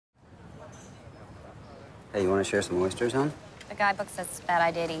Hey, you want to share some oysters, hon? The guidebook says it's a bad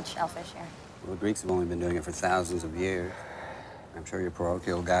idea to eat shellfish here. Well, the Greeks have only been doing it for thousands of years. I'm sure your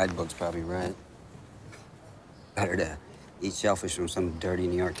parochial guidebook's probably right. Better to eat shellfish from some dirty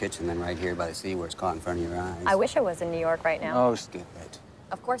New York kitchen than right here by the sea where it's caught in front of your eyes. I wish I was in New York right now. Oh, skip it.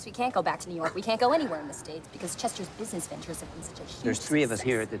 Of course, we can't go back to New York. We can't go anywhere in the States because Chester's business ventures have been such a huge There's three of us success.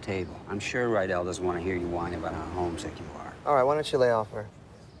 here at the table. I'm sure Rydell doesn't want to hear you whine about how homesick you are. All right, why don't you lay off her?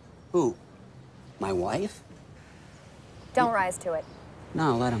 Who? My wife? Don't rise to it.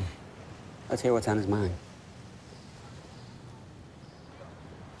 No, let him. Let's hear what's on his mind.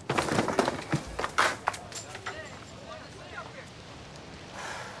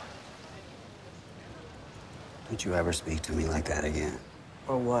 Don't you ever speak to me like that again.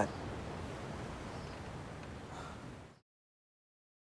 Or what?